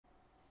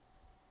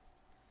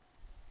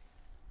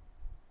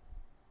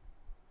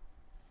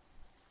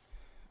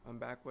I'm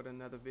back with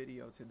another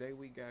video. Today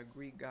we got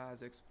Greek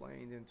gods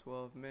explained in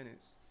 12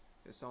 minutes.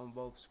 It's on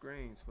both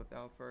screens.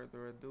 Without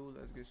further ado,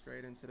 let's get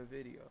straight into the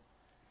video.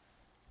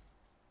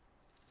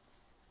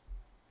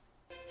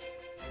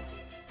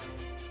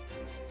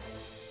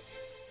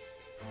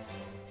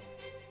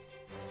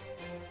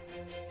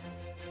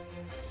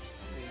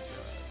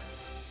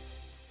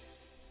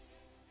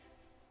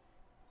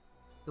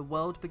 The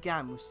world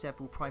began with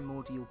several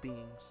primordial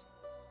beings.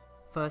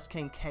 First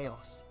came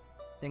chaos,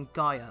 then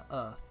Gaia,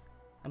 earth,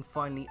 and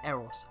finally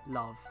Eros,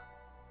 love.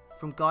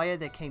 From Gaia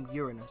there came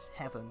Uranus,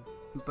 heaven,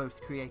 who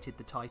both created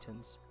the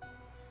Titans.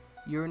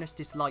 Uranus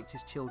disliked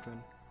his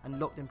children and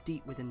locked them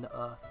deep within the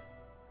earth.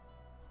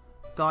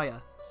 Gaia,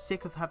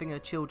 sick of having her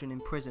children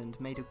imprisoned,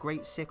 made a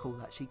great sickle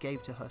that she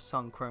gave to her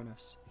son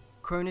Cronus.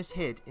 Cronus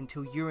hid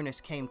until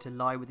Uranus came to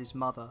lie with his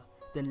mother,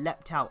 then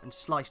leapt out and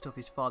sliced off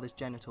his father's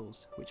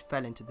genitals, which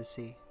fell into the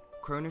sea.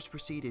 Cronus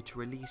proceeded to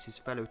release his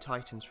fellow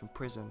Titans from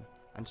prison,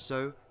 and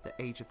so the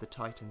Age of the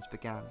Titans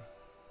began.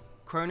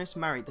 Cronus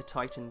married the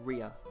Titan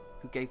Rhea,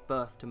 who gave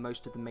birth to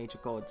most of the major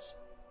gods.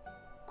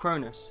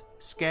 Cronus,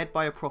 scared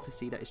by a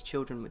prophecy that his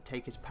children would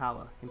take his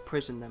power,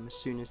 imprisoned them as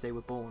soon as they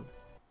were born.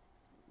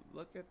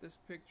 Look at this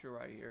picture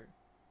right here.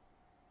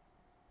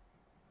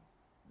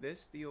 This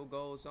still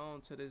goes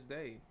on to this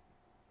day.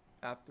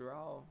 After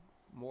all,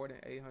 more than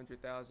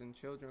 800,000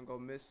 children go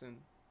missing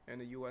in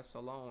the US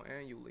alone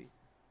annually.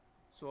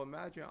 So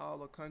imagine all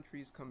the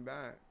countries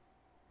combined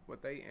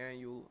with their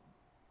annual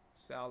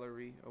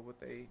salary or what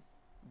they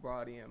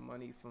brought in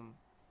money from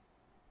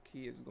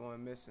kids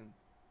going missing.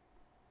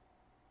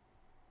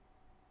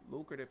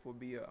 Lucrative would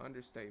be an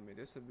understatement.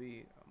 This would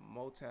be a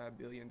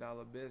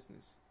multi-billion-dollar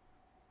business.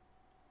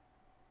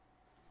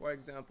 For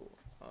example,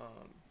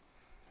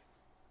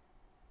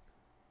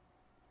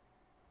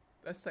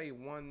 let's say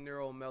one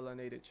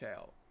neuromelanated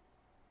child.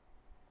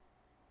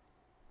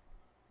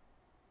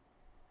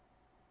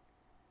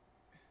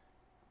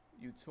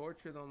 You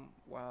torture them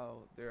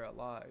while they're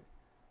alive.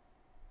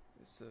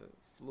 It's a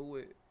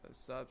fluid, a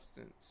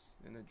substance,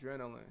 an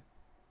adrenaline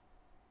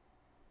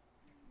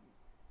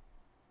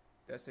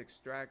that's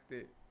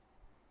extracted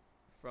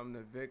from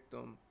the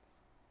victim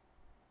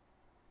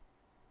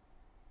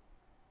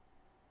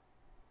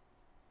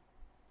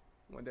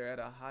when they're at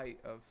a height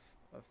of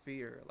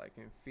fear, like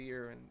in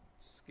fear and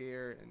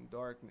scare and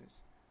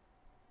darkness.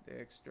 They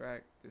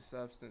extract the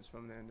substance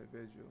from the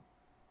individual.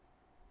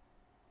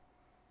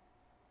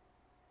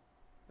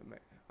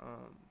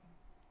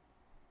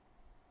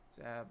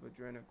 To have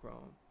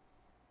adrenochrome.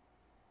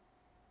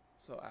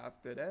 So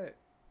after that,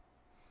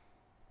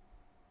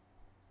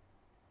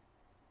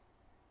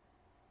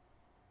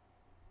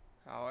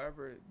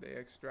 however they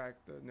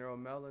extract the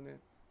neuromelanin,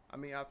 I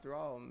mean, after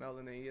all,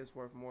 melanin is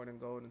worth more than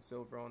gold and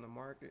silver on the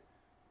market.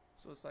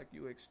 So it's like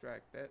you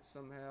extract that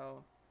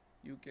somehow.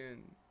 You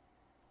can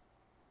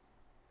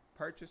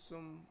purchase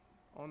them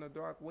on the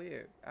dark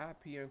web,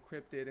 IP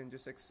encrypted, and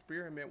just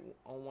experiment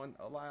on one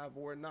alive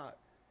or not.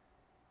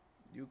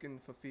 You can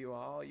fulfill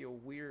all your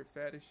weird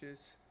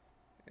fetishes,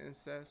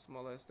 incest,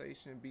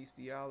 molestation,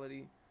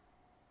 bestiality,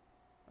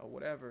 or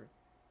whatever.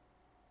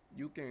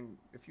 You can,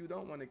 if you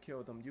don't want to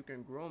kill them, you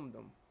can groom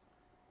them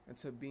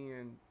into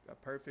being a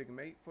perfect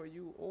mate for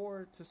you,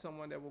 or to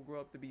someone that will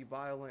grow up to be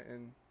violent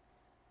and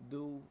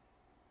do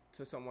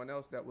to someone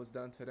else that was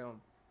done to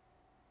them.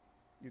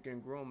 You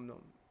can groom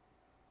them.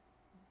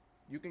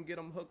 You can get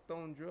them hooked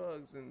on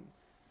drugs and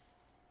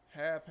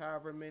have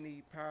however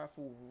many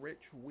powerful,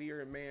 rich,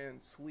 weird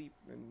men sleep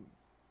and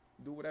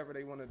do whatever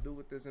they want to do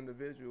with this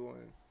individual.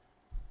 And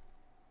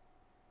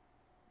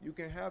you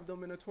can have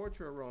them in a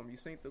torture room. You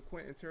seen the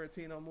Quentin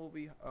Tarantino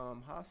movie,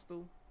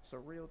 Hostel? It's a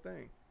real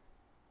thing.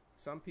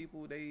 Some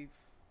people, they've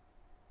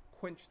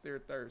quenched their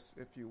thirst,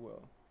 if you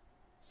will.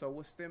 So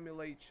what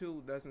stimulates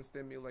you doesn't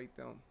stimulate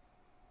them.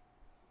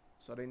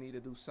 So they need to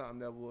do something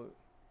that would,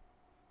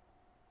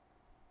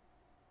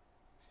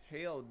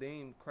 hell,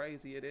 deem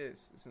crazy it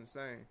is. It's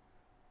insane.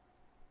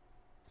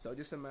 So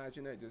just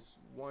imagine that, just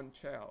one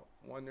child,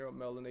 one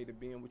neuromelanated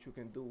being, what you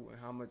can do and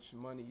how much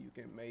money you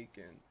can make.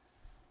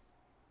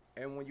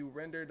 And when you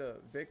render the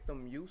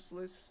victim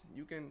useless,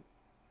 you can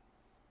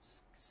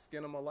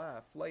skin them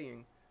alive,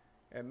 flaying,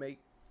 and make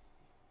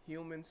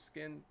human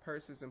skin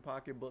purses and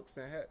pocketbooks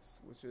and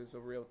hats, which is a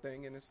real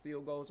thing, and it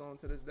still goes on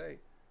to this day.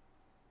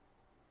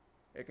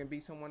 It can be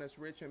someone that's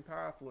rich and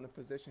powerful in a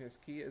position his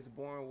kid is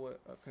born with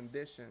a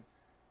condition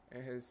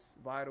and his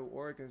vital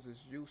organs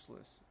is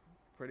useless,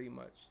 pretty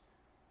much.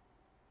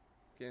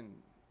 Can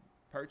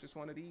purchase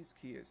one of these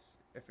kids.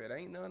 If it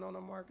ain't none on the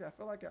market, I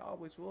feel like it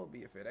always will be.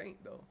 If it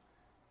ain't though,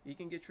 you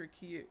can get your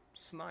kid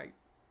sniped.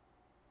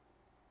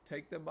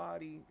 Take the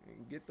body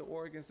and get the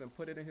organs and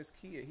put it in his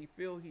kid. He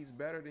feel he's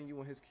better than you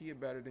and his kid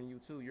better than you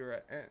too. You're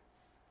an ant.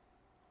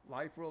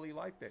 Life really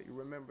like that. You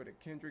remember the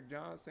Kendrick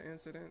Johnson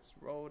incidents,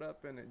 rolled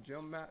up in a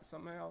gym mat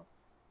somehow.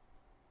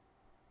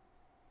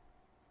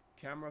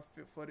 Camera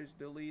footage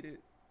deleted.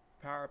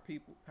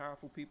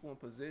 Powerful people in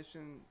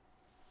position.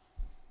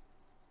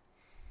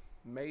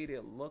 Made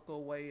it look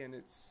away, and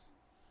it's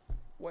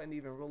wasn't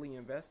even really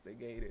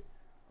investigated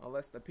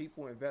Unless the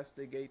people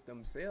investigate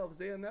themselves,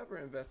 they'll never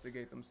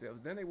investigate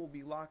themselves. Then they will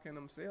be locking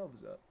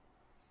themselves up.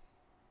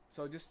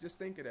 So just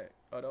think of that,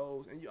 of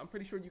those, and I'm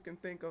pretty sure you can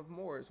think of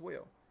more as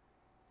well.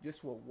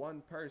 Just with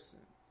one person,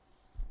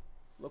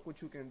 look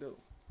what you can do.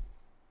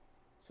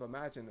 So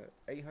imagine that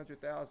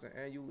 800,000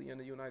 annually in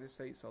the United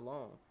States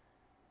alone,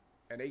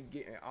 and they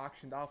getting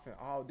auctioned off in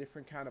all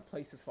different kind of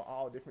places for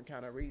all different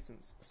kind of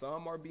reasons.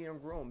 Some are being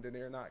groomed and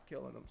they're not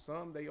killing them.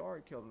 Some they are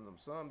killing them.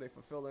 Some they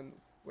fulfilling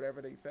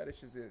whatever their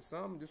fetishes is.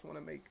 Some just want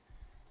to make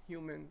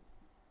human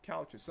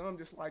couches. Some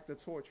just like the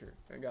torture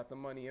and got the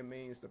money and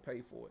means to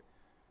pay for it.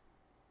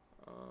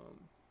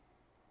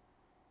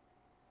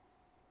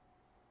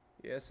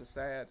 Yeah, it's a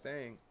sad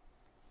thing.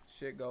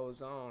 Shit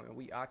goes on, and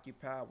we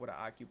occupied with an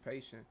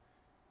occupation,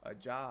 a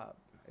job.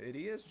 It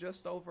is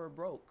just over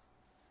broke.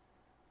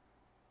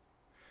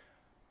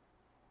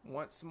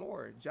 Once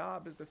more,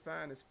 job is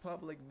defined as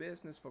public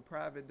business for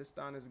private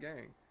dishonest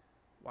gain.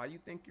 While you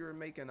think you're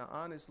making an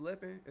honest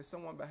living, is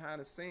someone behind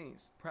the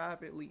scenes,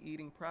 privately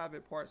eating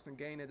private parts and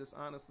gaining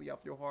dishonestly off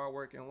your hard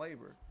work and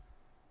labor.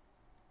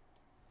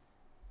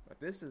 But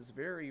this is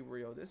very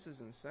real. This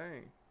is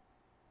insane.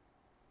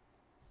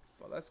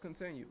 But let's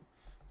continue.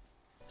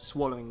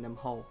 Swallowing them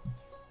whole,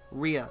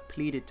 Rhea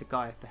pleaded to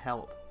Gaia for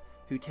help,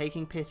 who,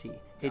 taking pity,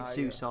 hid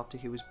Zeus after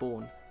he was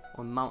born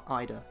on Mount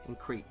Ida in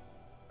Crete.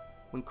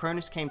 When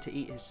Cronus came to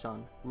eat his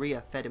son,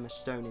 Rhea fed him a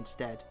stone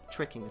instead,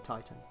 tricking the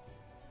Titan.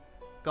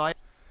 Gaia...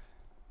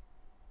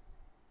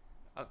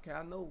 Okay,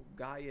 I know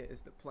Gaia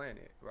is the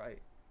planet, right?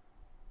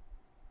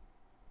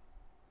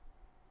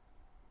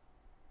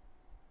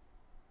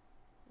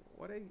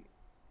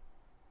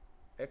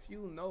 If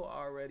you know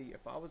already,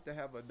 if I was to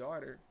have a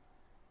daughter,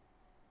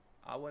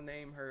 I would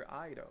name her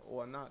Ida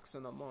or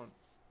Noxinamon.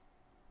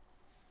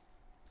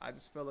 I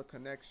just feel a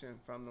connection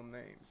from them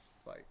names.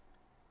 Like,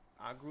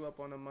 I grew up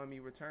on A Mummy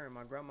Return.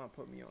 My grandma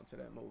put me onto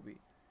that movie.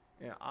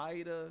 And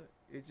Ida,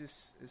 it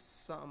just is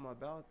something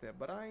about that.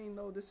 But I ain't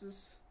know this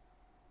is...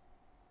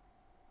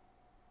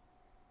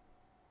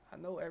 I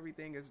know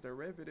everything is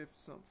derivative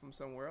from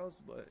somewhere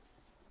else, but...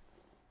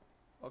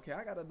 Okay,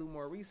 I gotta do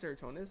more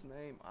research on this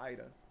name,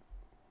 Ida.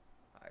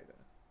 Ida.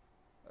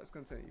 Let's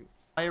continue.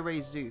 Gaia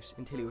raised Zeus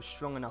until he was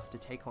strong enough to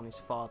take on his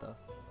father.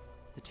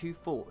 The two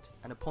fought,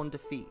 and upon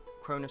defeat,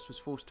 Cronus was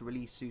forced to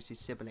release Zeus's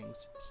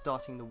siblings,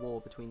 starting the war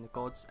between the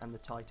gods and the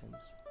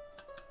Titans.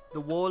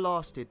 The war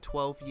lasted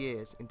 12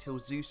 years until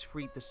Zeus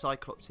freed the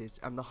Cyclopses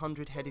and the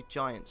 100-headed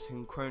giants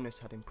whom Cronus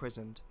had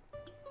imprisoned.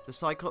 The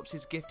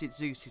Cyclopses gifted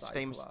Zeus his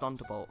famous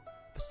thunderbolt,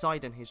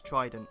 Poseidon his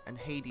trident, and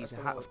Hades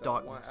a hat of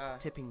darkness,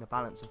 tipping the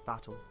balance of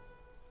battle.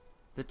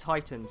 The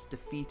Titans,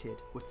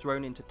 defeated, were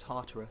thrown into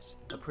Tartarus,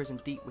 a prison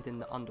deep within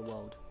the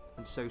underworld,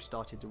 and so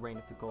started the reign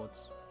of the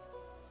gods.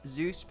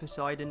 Zeus,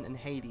 Poseidon, and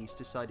Hades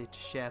decided to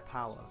share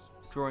power,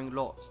 drawing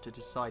lots to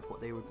decide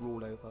what they would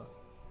rule over.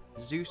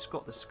 Zeus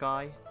got the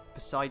sky,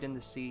 Poseidon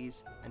the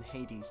seas, and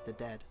Hades the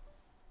dead.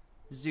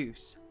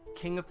 Zeus,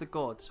 king of the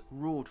gods,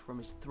 ruled from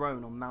his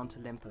throne on Mount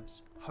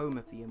Olympus, home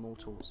of the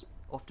immortals,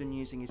 often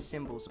using his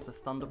symbols of the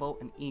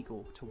thunderbolt and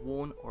eagle to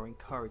warn or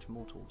encourage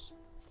mortals.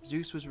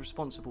 Zeus was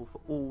responsible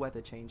for all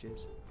weather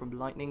changes, from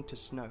lightning to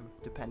snow,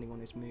 depending on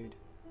his mood.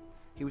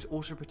 He was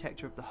also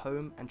protector of the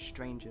home and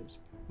strangers,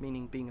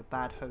 meaning being a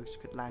bad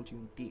host could land you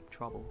in deep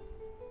trouble.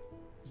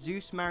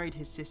 Zeus married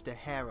his sister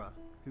Hera,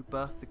 who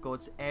birthed the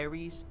gods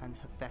Ares and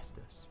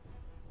Hephaestus.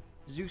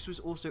 Zeus was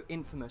also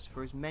infamous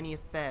for his many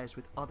affairs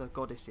with other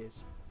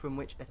goddesses, from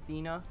which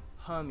Athena,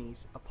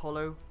 Hermes,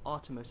 Apollo,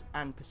 Artemis,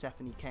 and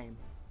Persephone came.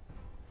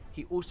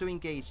 He also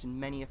engaged in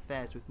many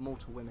affairs with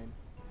mortal women,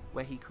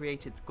 where he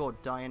created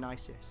god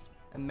Dionysus,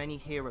 and many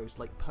heroes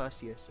like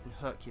Perseus and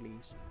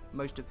Hercules,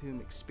 most of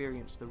whom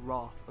experienced the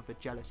wrath of a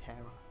jealous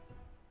Hera.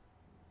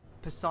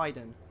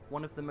 Poseidon,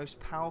 one of the most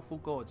powerful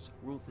gods,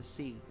 ruled the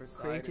sea,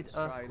 created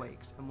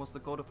earthquakes, and was the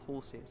god of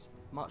horses,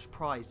 much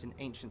prized in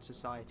ancient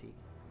society.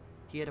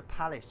 He had a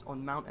palace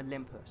on Mount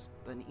Olympus,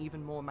 but an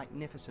even more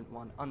magnificent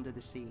one under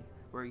the sea,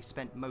 where he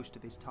spent most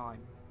of his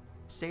time.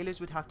 Sailors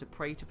would have to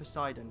pray to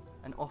Poseidon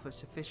and offer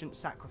sufficient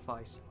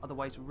sacrifice,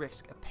 otherwise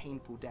risk a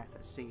painful death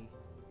at sea.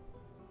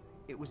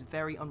 It was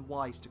very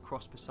unwise to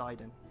cross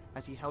Poseidon,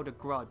 as he held a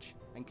grudge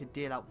and could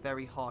deal out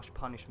very harsh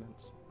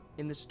punishments.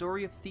 In the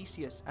story of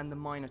Theseus and the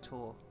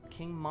Minotaur,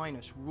 King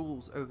Minos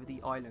rules over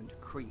the island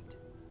Crete.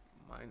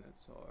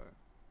 Minotaur.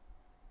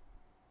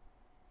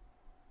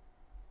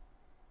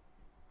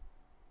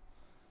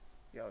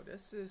 Yo,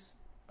 this is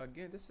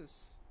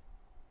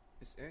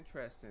it's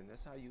interesting.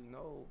 That's how you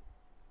know.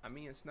 I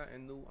mean, it's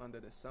nothing new under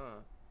the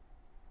sun.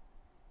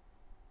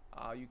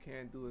 All you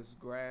can do is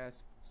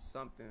grasp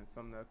something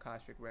from the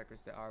Akashic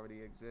records that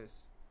already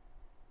exist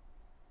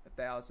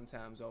 1,000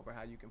 times over.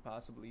 How you can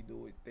possibly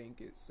do it, think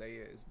it, say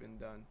it, it's been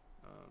done.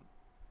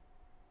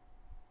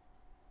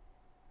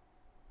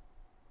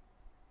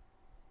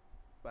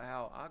 But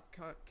how I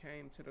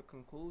came to the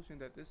conclusion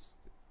that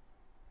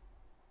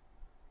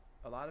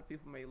a lot of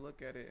people may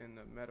look at it in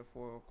a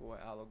metaphorical or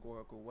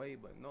allegorical way,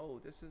 but no,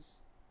 this is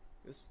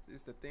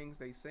the things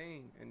they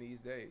saying in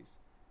these days.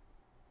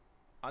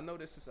 I know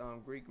this is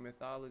Greek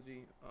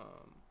mythology,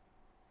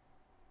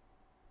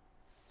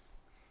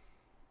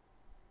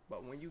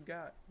 but when you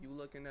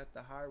looking at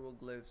the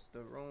hieroglyphs,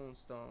 the rune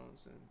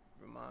stones, and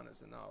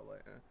Romanas and all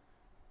that, and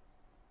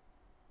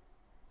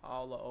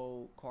all the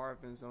old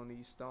carvings on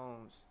these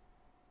stones,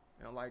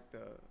 and like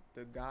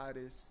the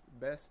goddess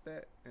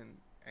Bestet in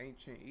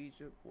ancient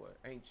Egypt or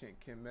ancient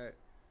Kemet,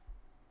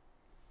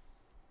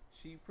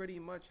 she pretty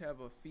much have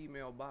a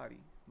female body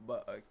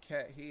but a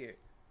cat head,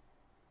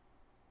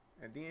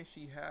 and then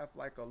she have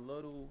like a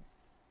little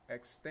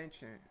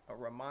extension, a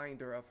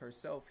reminder of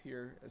herself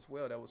here as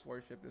well, that was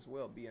worshipped as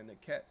well, being the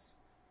cats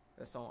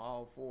that's on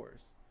all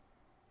fours.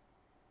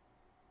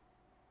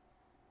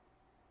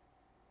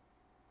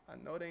 I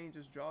know they ain't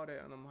just draw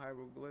that on them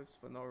hieroglyphs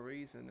for no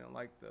reason. And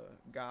like the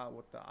guy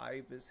with the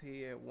ibis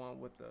head, one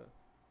with the,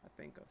 I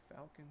think, a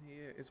falcon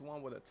head. It's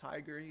one with a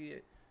tiger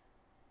head.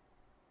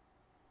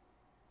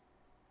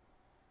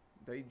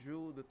 They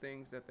drew the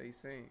things that they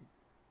seen.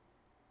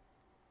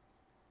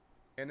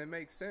 And it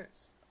makes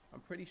sense. I'm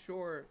pretty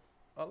sure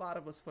a lot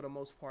of us, for the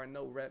most part,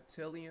 know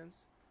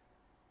reptilians.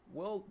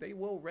 Well, they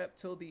will rep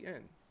till the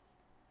end.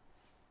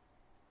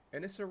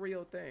 And it's a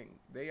real thing.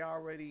 They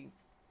already...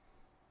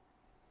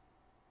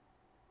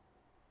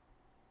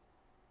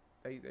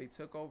 They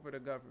took over the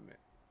government.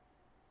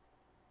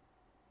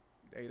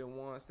 They the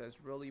ones that's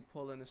really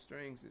pulling the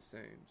strings, it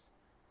seems.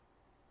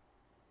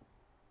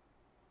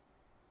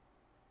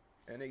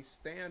 And they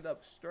stand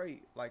up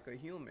straight like a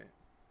human,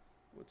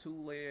 with 2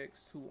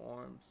 legs, 2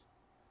 arms.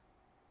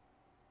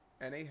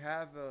 And they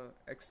have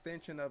a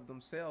extension of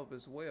themselves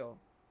as well,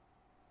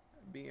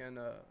 being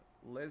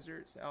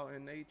lizards out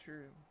in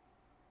nature,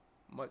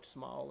 much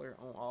smaller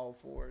on all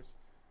fours.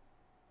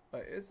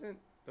 But isn't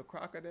the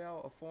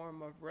crocodile a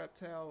form of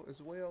reptile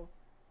as well?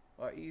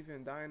 Or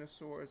even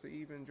dinosaurs, or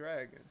even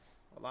dragons?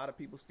 A lot of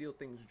people still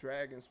think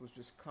dragons was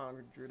just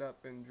conjured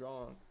up and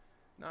drawn.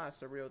 Nah,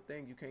 it's a real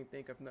thing. You can't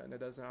think of nothing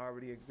that doesn't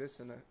already exist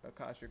in the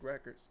Akashic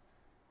records.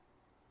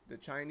 The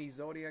Chinese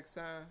zodiac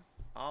sign,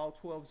 all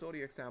 12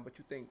 zodiac sign, but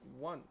you think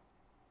one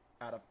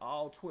out of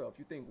all 12,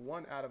 you think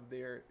one out of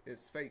there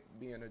is fake,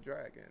 being a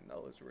dragon.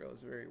 No, it's real.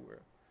 It's very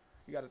real.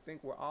 You got to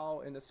think we're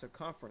all in the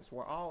circumference.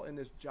 We're all in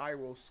this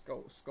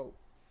gyroscope.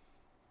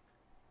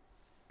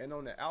 And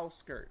on the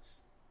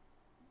outskirts,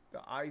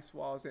 the ice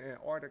walls in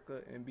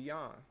Antarctica and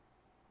beyond,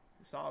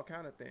 it's all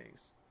kind of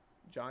things.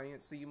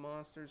 Giant sea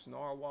monsters,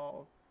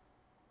 narwhal,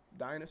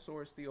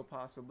 dinosaurs still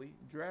possibly,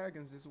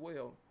 dragons as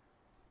well,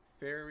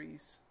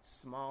 fairies,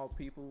 small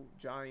people,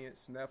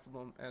 giants,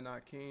 Nephilim,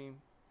 Anakim,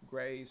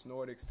 Greys,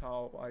 Nordics,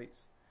 tall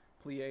whites,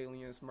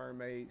 Pleiadians,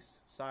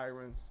 mermaids,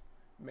 sirens,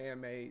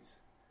 man-maids,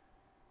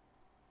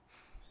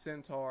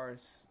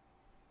 centaurs.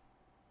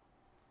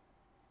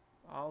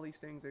 All these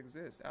things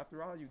exist.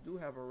 After all, you do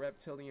have a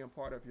reptilian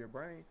part of your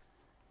brain.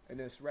 And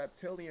this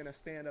reptilian that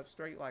stand up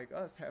straight like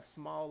us have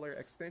smaller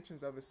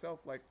extensions of itself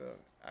like the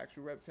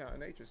actual reptile in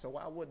nature. So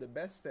why would the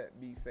Bestet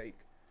be fake?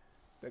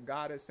 The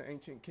goddess in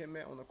ancient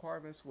Kemet on the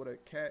carvings with a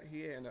cat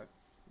head and a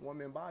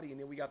woman body. And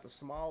then we got the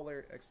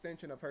smaller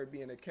extension of her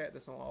being a cat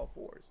that's on all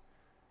fours.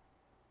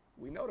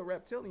 We know the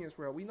reptilian's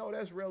real. We know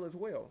that's real as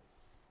well.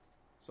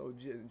 So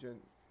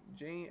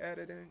gene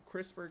editing,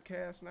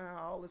 CRISPR-Cas now,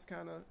 all this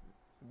kind of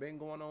been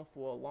going on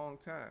for a long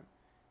time.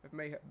 It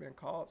may have been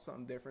called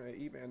something different,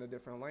 even in a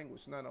different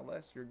language.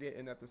 Nonetheless, you're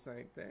getting at the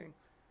same thing.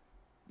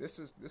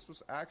 These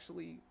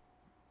actually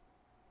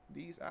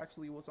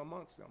was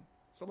amongst them.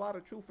 It's a lot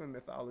of truth in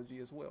mythology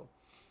as well.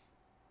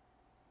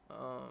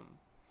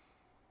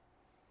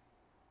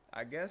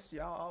 I guess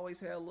y'all always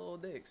had little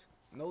dicks.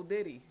 No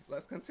Diddy.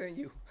 Let's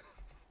continue.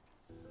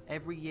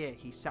 Every year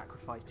he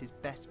sacrificed his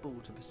best bull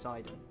to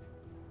Poseidon.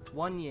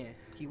 One year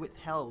he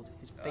withheld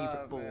his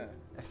favourite bull,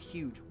 a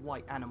huge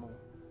white animal.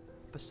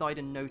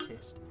 Poseidon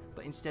noticed,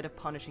 but instead of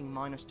punishing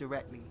Minos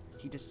directly,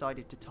 he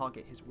decided to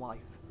target his wife.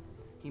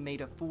 He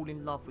made her fall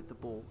in love with the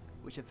bull,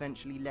 which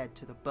eventually led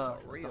to the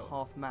birth of the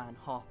half-man,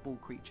 half-bull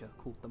creature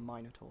called the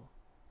Minotaur.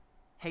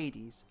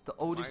 Hades, the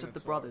oldest of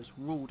the brothers,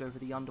 ruled over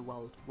the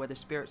underworld, where the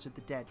spirits of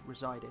the dead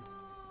resided.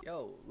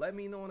 Yo, let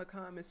me know in the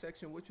comment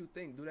section what you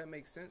think. Do that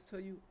make sense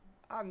to you?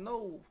 I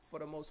know, for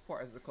the most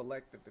part, as the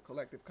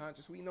collective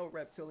conscious, we know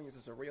reptilians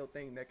is a real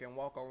thing that can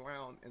walk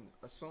around and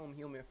assume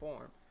human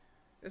form.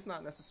 It's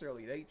not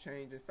necessarily they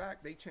change. In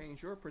fact, they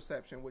change your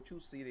perception. What you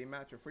see, they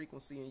match your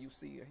frequency and you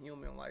see a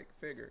human-like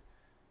figure.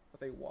 But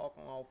they walk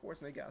on all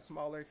fours and they got a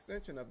smaller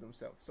extension of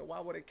themselves. So why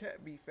would a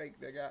cat be fake?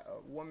 They got a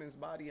woman's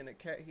body and a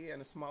cat here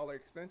and a smaller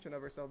extension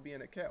of herself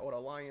being a cat, or the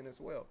lion as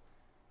well.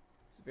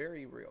 It's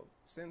very real.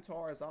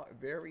 Centaur is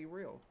very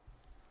real.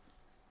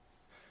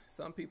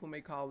 Some people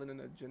may call it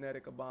a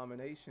genetic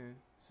abomination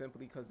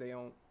simply because they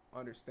don't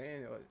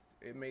understand, or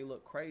it may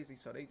look crazy,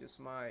 so they just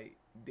might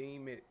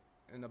deem it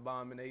an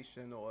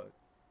abomination or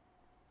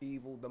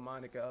evil,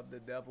 demonic of the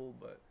devil.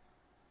 But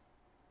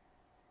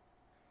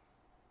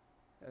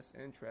that's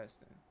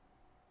interesting.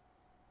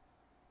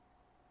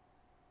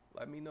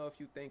 Let me know if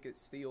you think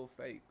it's still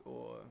fake,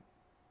 or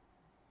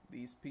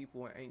these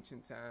people in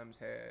ancient times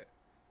had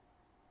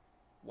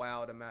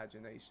wild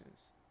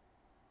imaginations.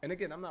 And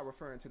again, I'm not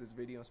referring to this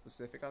video in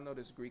specific. I know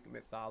this Greek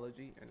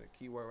mythology, and the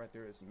key word right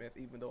there is myth,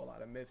 even though a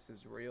lot of myths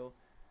is real.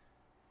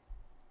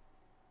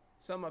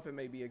 Some of it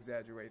may be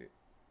exaggerated.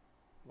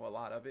 Well, a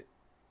lot of it.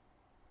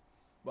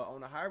 But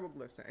on the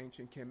hieroglyphs in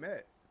ancient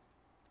Kemet,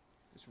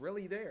 it's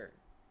really there.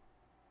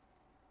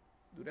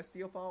 Do that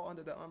still fall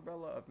under the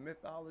umbrella of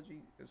mythology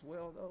as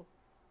well, though?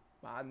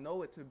 But I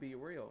know it to be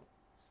real.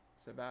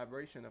 It's a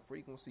vibration, a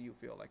frequency you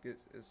feel like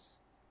it's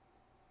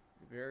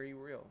very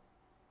real.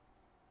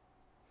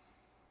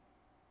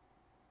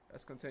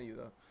 Let's continue,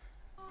 though.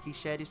 He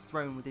shared his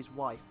throne with his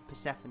wife,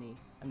 Persephone,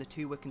 and the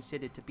two were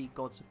considered to be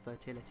gods of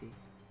fertility.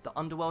 The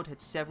underworld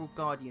had several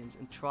guardians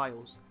and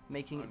trials,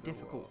 making it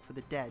difficult for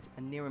the dead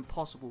and near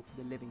impossible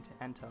for the living to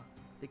enter.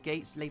 The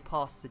gates lay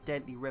past the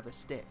deadly river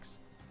Styx.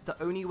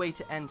 The only way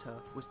to enter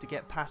was to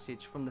get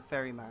passage from the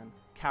ferryman,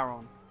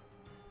 Charon.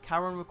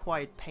 Charon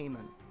required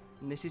payment,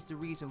 and this is the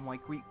reason why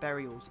Greek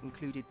burials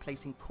included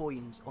placing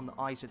coins on the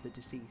eyes of the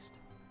deceased.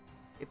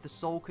 If the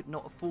soul could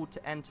not afford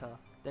to enter,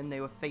 then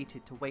they were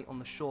fated to wait on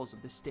the shores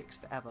of the Styx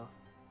forever.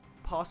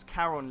 Past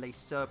Charon lay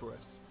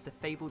Cerberus, the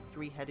fabled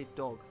three-headed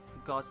dog who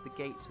guards the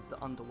gates of the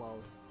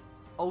underworld.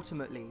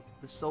 Ultimately,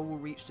 the soul will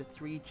reach the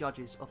three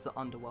judges of the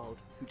underworld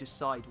who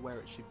decide where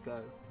it should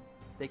go.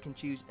 They can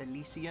choose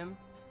Elysium,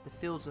 the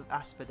fields of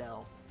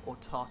Asphodel, or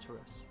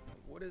Tartarus.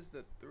 What is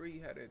the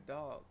three-headed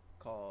dog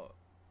called?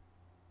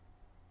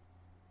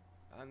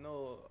 I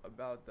know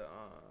about the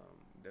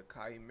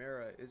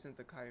chimera. Isn't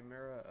the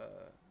chimera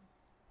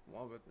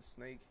one with the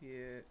snake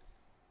head?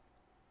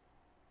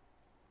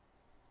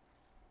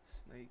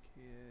 Snake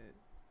head.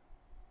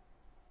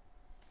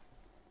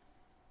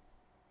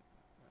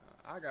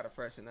 I gotta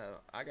freshen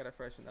up. I gotta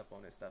freshen up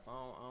on this stuff. I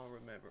don't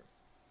remember.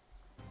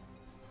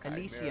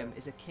 Elysium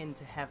is akin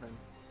to heaven,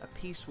 a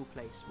peaceful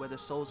place where the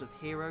souls of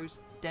heroes,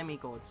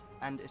 demigods,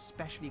 and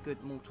especially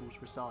good mortals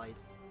reside.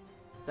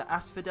 The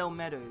Asphodel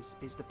Meadows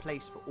is the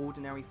place for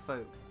ordinary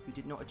folk who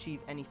did not achieve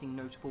anything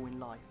notable in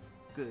life,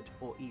 good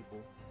or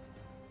evil.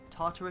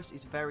 Tartarus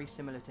is very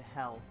similar to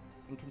Hell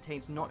and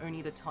contains not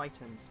only the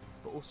Titans,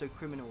 but also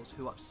criminals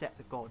who upset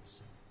the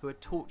gods, who are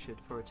tortured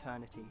for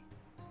eternity.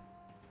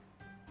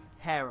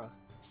 Hera,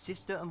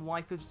 sister and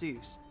wife of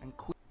Zeus and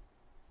queen.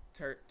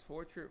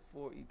 Tortured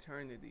for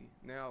eternity.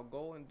 Now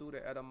go and do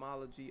the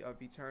etymology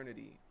of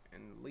eternity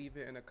and leave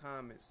it in the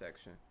comment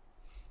section.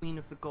 Queen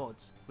of the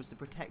gods, was the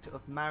protector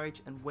of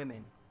marriage and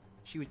women.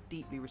 She was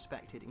deeply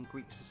respected in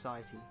Greek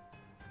society.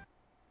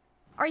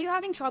 Are you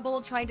having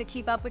trouble trying to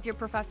keep up with your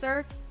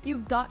professor?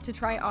 You've got to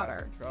try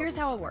Otter. Here's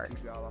how it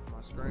works. Keep y'all off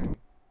my screen.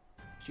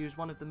 She was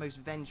one of the most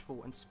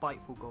vengeful and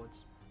spiteful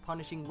gods,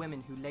 punishing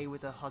women who lay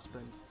with her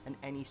husband and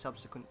any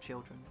subsequent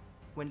children.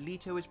 When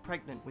Leto was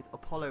pregnant with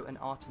Apollo and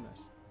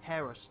Artemis,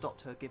 Hera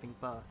stopped her giving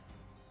birth.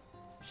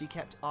 She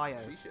kept Io,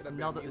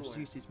 another of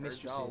Zeus's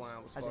mistresses,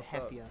 as a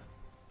Hephaestus,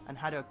 and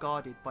had her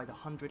guarded by the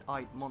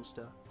hundred-eyed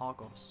monster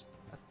Argos.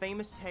 A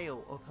famous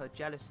tale of her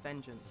jealous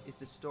vengeance is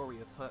the story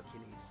of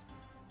Hercules.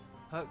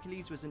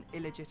 Hercules was an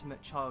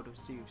illegitimate child of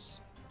Zeus.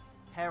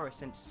 Hera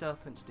sent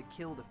serpents to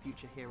kill the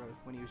future hero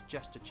when he was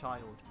just a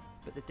child,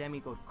 but the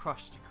demigod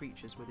crushed the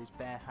creatures with his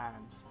bare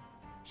hands.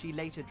 She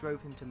later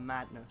drove him to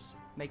madness,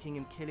 making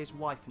him kill his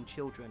wife and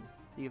children,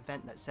 the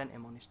event that sent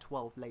him on his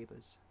 12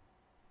 labours.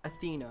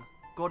 Athena,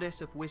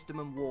 goddess of wisdom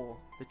and war,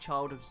 the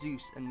child of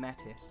Zeus and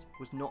Metis,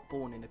 was not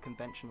born in a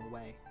conventional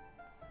way.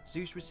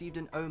 Zeus received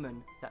an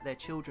omen that their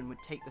children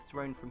would take the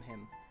throne from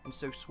him, and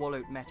so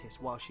swallowed Metis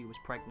while she was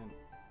pregnant.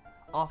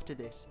 After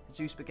this,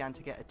 Zeus began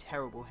to get a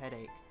terrible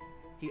headache.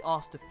 He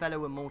asked a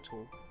fellow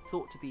immortal,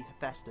 thought to be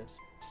Hephaestus,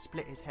 to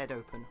split his head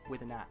open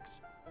with an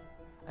axe.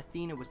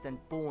 Athena was then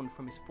born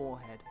from his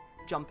forehead,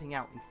 jumping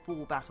out in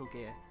full battle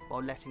gear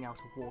while letting out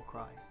a war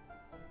cry.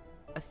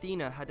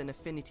 Athena had an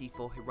affinity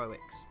for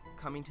heroics,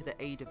 coming to the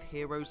aid of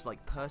heroes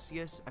like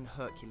Perseus and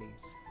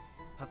Hercules.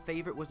 Her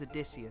favourite was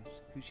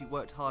Odysseus, who she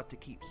worked hard to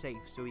keep safe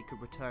so he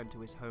could return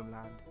to his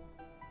homeland.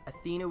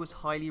 Athena was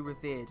highly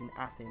revered in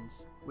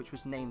Athens, which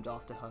was named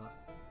after her.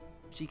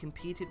 She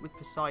competed with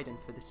Poseidon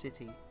for the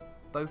city,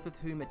 both of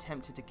whom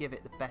attempted to give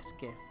it the best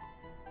gift.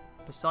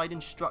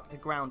 Poseidon struck the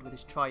ground with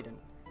his trident,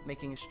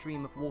 making a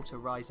stream of water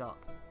rise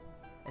up.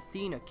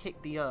 Athena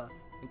kicked the earth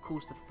and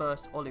caused the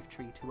first olive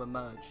tree to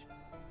emerge.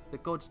 The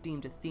gods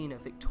deemed Athena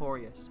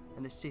victorious,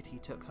 and the city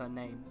took her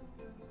name.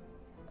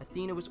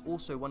 Athena was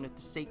also one of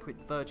the sacred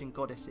virgin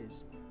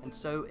goddesses, and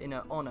so in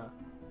her honour,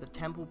 the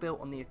temple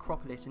built on the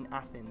Acropolis in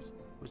Athens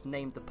was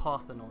named the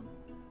Parthenon,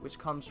 which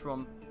comes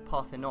from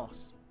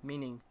Parthenos,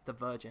 meaning the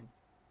virgin.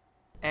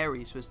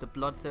 Ares was the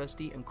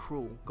bloodthirsty and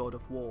cruel god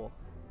of war.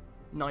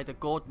 Neither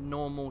god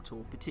nor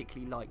mortal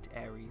particularly liked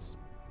Ares.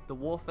 The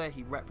warfare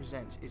he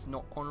represents is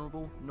not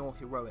honourable nor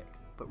heroic,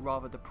 but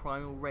rather the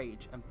primal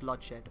rage and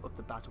bloodshed of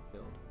the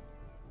battlefield.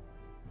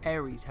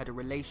 Ares had a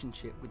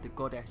relationship with the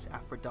goddess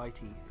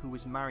Aphrodite, who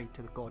was married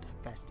to the god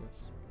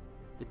Hephaestus.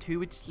 The two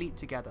would sleep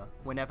together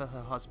whenever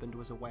her husband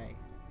was away.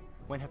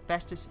 When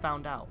Hephaestus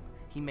found out,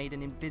 he made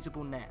an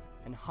invisible net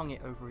and hung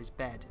it over his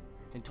bed,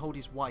 and told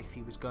his wife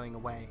he was going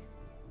away.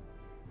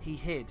 He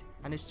hid,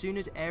 and as soon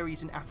as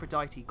Ares and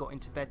Aphrodite got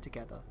into bed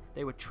together,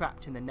 they were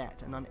trapped in the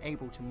net and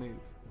unable to move.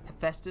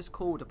 Hephaestus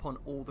called upon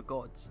all the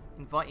gods,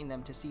 inviting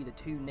them to see the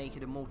two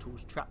naked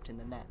immortals trapped in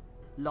the net.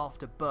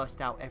 Laughter burst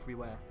out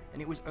everywhere,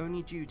 and it was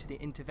only due to the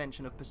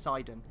intervention of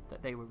Poseidon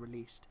that they were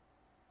released.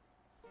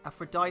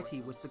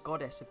 Aphrodite was the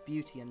goddess of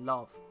beauty and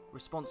love,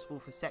 responsible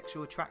for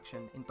sexual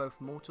attraction in both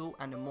mortal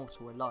and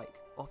immortal alike,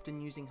 often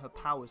using her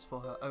powers for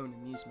her own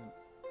amusement.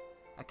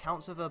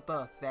 Accounts of her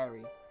birth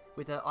vary,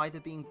 with her either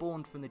being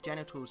born from the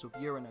genitals of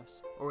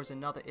Uranus or as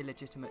another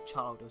illegitimate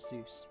child of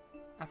Zeus.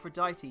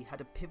 Aphrodite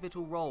had a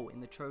pivotal role in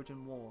the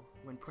Trojan War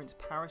when Prince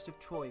Paris of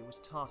Troy was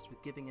tasked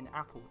with giving an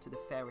apple to the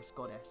fairest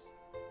goddess,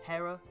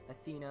 Hera,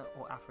 Athena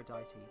or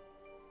Aphrodite,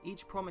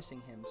 each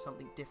promising him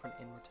something different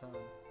in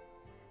return.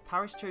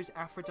 Paris chose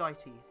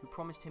Aphrodite, who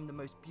promised him the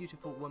most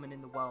beautiful woman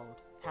in the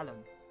world,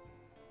 Helen.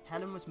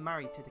 Helen was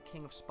married to the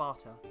king of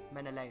Sparta,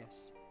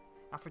 Menelaus.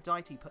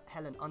 Aphrodite put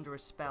Helen under a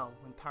spell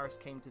when Paris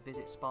came to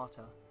visit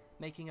Sparta,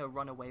 making her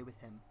run away with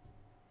him.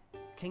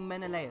 King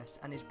Menelaus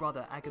and his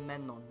brother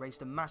Agamemnon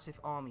raised a massive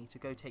army to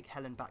go take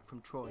Helen back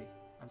from Troy,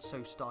 and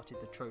so started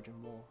the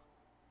Trojan War.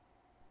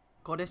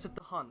 Goddess of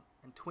the hunt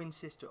and twin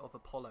sister of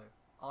Apollo,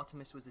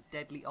 Artemis was a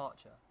deadly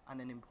archer and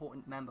an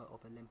important member of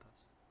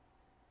Olympus.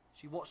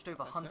 She watched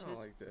over hunters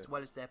as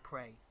well as their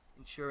prey,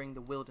 ensuring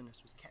the wilderness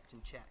was kept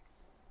in check.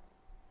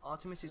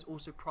 Artemis is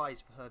also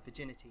prized for her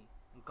virginity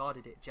and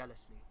guarded it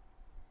jealously.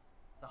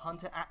 The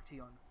hunter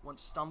Actaeon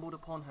once stumbled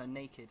upon her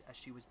naked as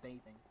she was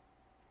bathing.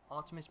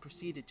 Artemis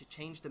proceeded to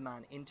change the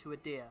man into a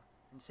deer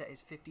and set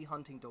his 50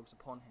 hunting dogs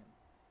upon him,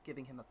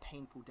 giving him a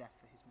painful death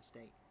for his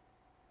mistake.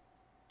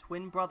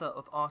 Twin brother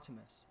of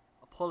Artemis,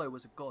 Apollo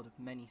was a god of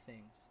many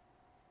things.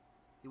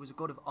 He was a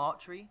god of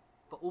archery,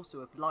 but also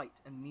of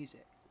light and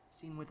music,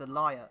 seen with a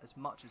lyre as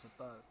much as a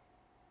bow.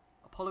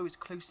 Apollo is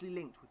closely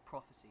linked with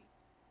prophecy.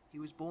 He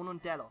was born on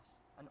Delos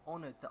and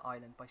honoured the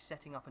island by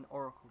setting up an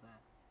oracle there.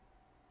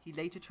 He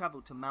later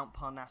travelled to Mount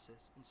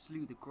Parnassus and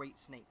slew the great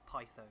snake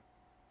Pytho.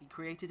 He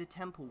created a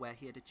temple where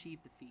he had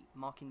achieved the feat,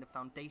 marking the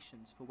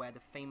foundations for where the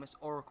famous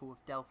Oracle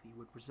of Delphi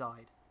would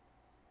reside.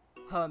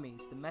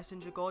 Hermes, the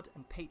messenger god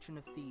and patron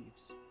of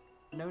thieves.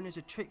 Known as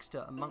a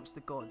trickster amongst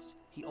the gods,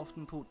 he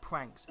often pulled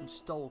pranks and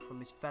stole from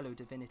his fellow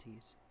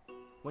divinities.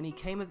 When he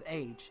came of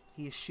age,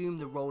 he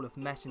assumed the role of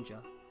messenger,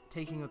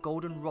 taking a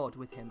golden rod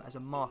with him as a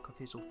mark of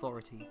his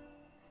authority.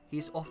 He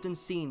is often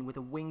seen with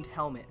a winged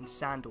helmet and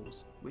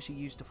sandals, which he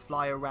used to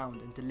fly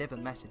around and deliver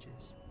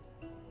messages.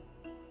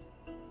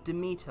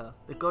 Demeter,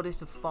 the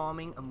goddess of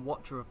farming and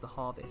watcher of the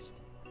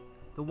harvest.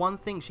 The one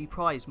thing she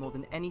prized more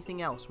than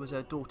anything else was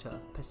her daughter,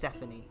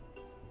 Persephone.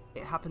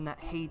 It happened that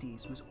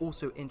Hades was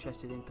also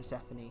interested in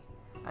Persephone,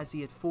 as he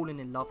had fallen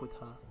in love with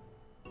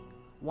her.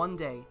 One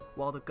day,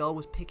 while the girl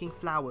was picking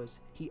flowers,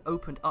 he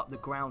opened up the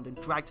ground and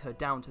dragged her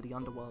down to the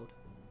underworld.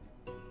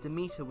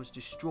 Demeter was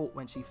distraught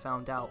when she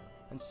found out,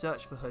 and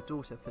searched for her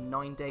daughter for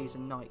 9 days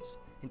and nights,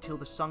 until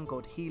the sun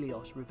god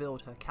Helios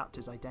revealed her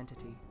captor's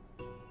identity.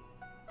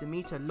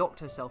 Demeter locked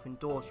herself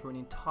indoors for an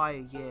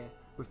entire year,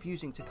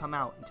 refusing to come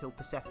out until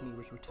Persephone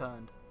was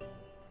returned.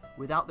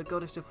 Without the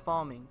goddess of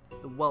farming,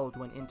 the world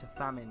went into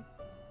famine.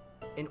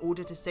 In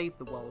order to save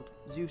the world,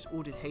 Zeus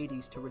ordered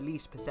Hades to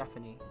release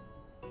Persephone.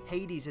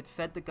 Hades had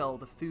fed the girl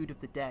the food of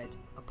the dead,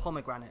 a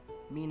pomegranate,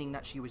 meaning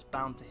that she was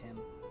bound to him.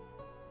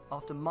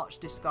 After much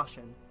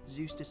discussion,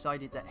 Zeus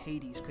decided that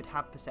Hades could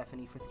have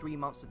Persephone for 3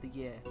 months of the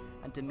year,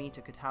 and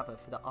Demeter could have her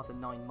for the other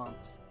 9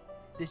 months.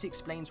 This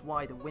explains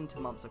why the winter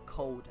months are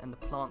cold and the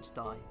plants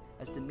die,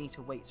 as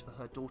Demeter waits for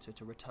her daughter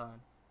to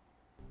return.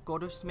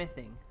 God of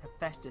smithing,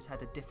 Hephaestus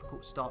had a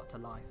difficult start to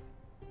life.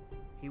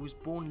 He was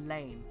born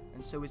lame,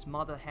 and so his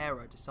mother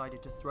Hera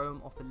decided to throw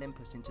him off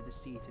Olympus into the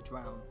sea to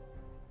drown.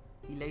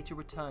 He later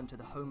returned to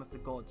the home of the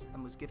gods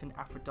and was given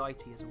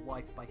Aphrodite as a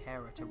wife by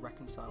Hera to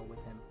reconcile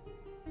with him.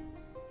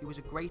 He was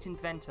a great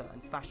inventor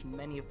and fashioned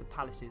many of the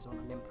palaces on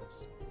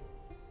Olympus.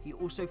 He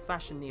also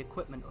fashioned the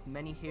equipment of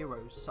many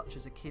heroes such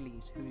as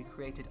Achilles, who he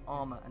created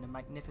armour and a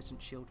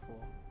magnificent shield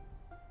for.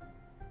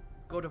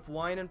 God of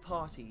wine and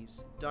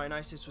parties,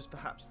 Dionysus was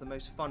perhaps the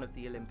most fun of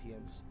the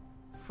Olympians.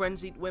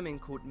 Frenzied women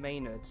called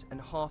Maenads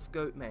and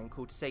half-goat men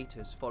called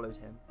satyrs followed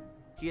him.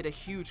 He had a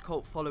huge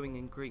cult following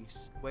in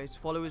Greece, where his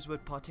followers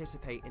would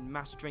participate in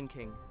mass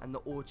drinking and the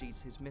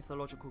orgies his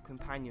mythological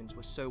companions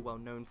were so well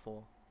known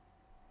for.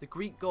 The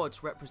Greek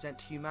gods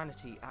represent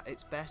humanity at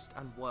its best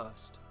and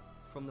worst.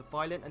 From the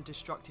violent and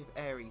destructive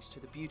Ares to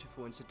the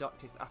beautiful and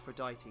seductive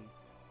Aphrodite,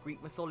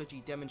 Greek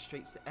mythology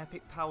demonstrates the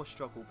epic power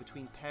struggle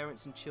between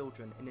parents and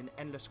children in an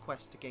endless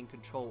quest to gain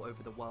control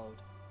over the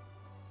world.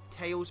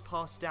 Tales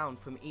passed down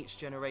from each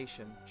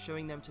generation,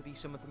 showing them to be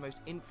some of the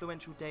most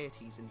influential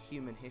deities in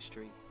human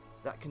history,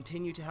 that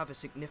continue to have a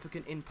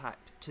significant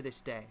impact to this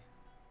day.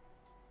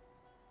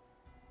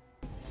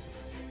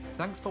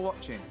 Thanks for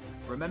watching.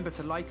 Remember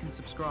to like and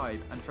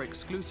subscribe, and for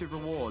exclusive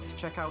rewards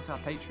check out our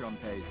Patreon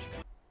page.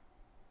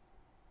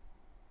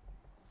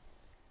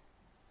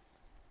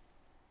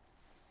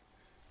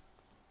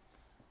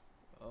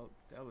 Oh,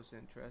 that was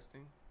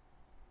interesting.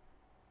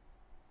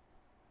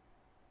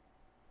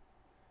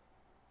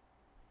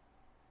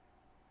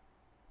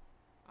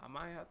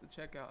 might have to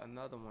check out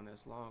another one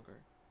that's longer.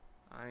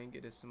 I ain't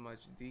getting so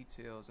much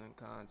details and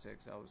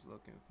context I was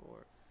looking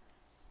for.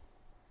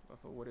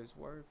 But for what it's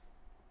worth,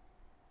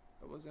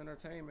 it was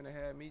entertainment. It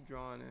had me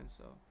drawn in,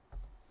 so.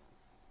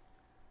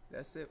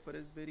 That's it for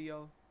this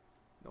video.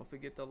 Don't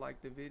forget to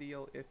like the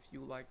video if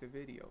you like the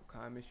video.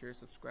 Comment, share,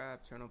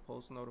 subscribe, turn on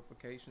post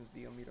notifications,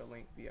 DM me the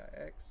link via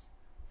X,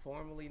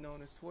 formerly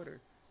known as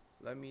Twitter.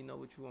 Let me know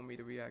what you want me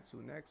to react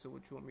to next or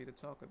what you want me to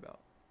talk about.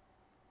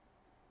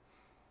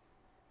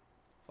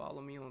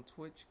 Follow me on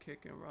Twitch,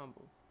 Kick, and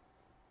Rumble.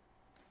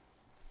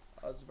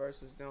 Us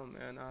versus them,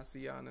 man. I'll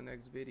see y'all in the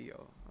next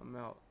video. I'm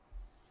out.